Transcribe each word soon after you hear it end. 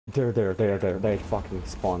They're there. They fucking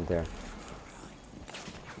spawned there.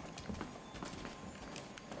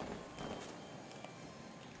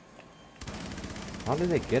 How did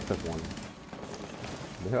they get that one?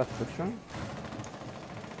 They got a picture?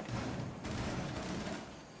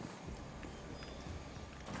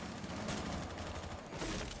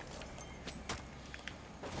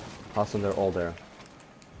 Hassan, they're all there.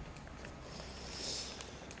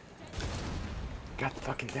 God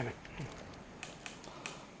fucking damn it.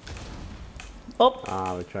 Oh!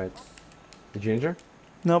 Ah, we tried. Did you injure?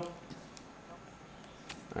 Nope.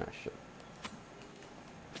 Ah, shit.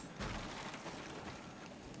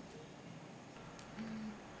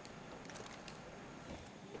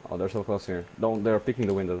 Oh, they're so close here. Don't, they're picking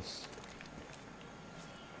the windows.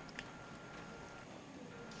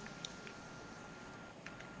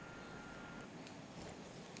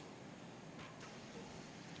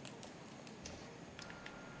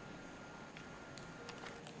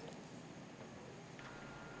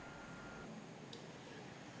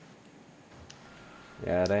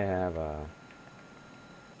 Yeah, they have a...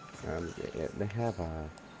 yeah, they have a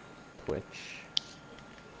Twitch.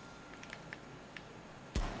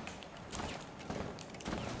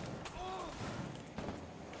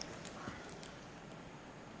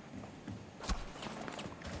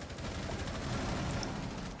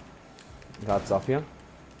 Got Zafia.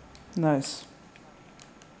 Nice.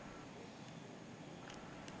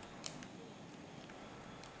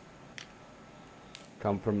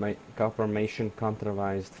 Confirmation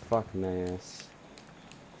compromised. Fuck my ass.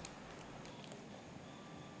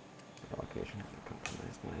 Location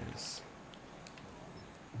compromised my ass.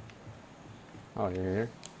 Oh, you're here.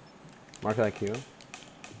 Mark IQ.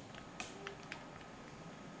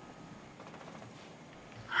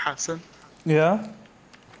 Hassan, Yeah?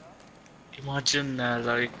 imagine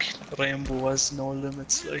like Rainbow has no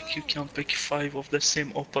limits, like you can pick 5 of the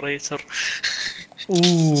same operator.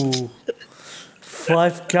 Ooh.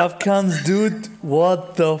 5 Kapkans, dude?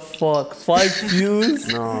 What the fuck? 5 fuse?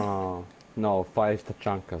 No, no, 5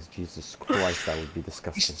 Tachankas. Jesus Christ, that would be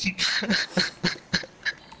disgusting.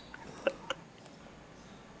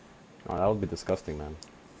 Oh, that would be disgusting, man.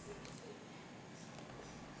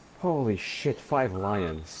 Holy shit, 5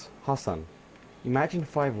 lions. Hassan, imagine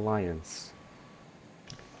 5 lions.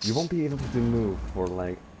 You won't be able to move for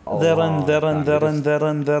like a They're long time.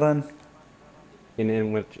 they're in.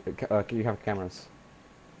 In which you have cameras.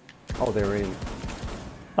 Oh, they're in.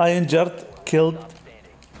 I injured, killed.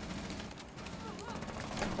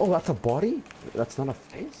 Oh, that's a body? That's not a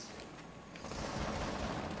face?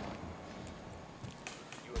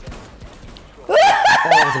 Oh,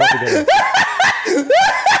 I was about to get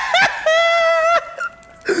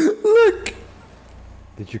it. Look!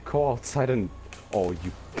 Did you go outside and... Oh,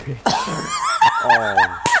 you bitch.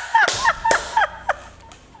 Oh.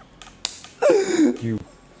 You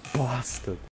bastard.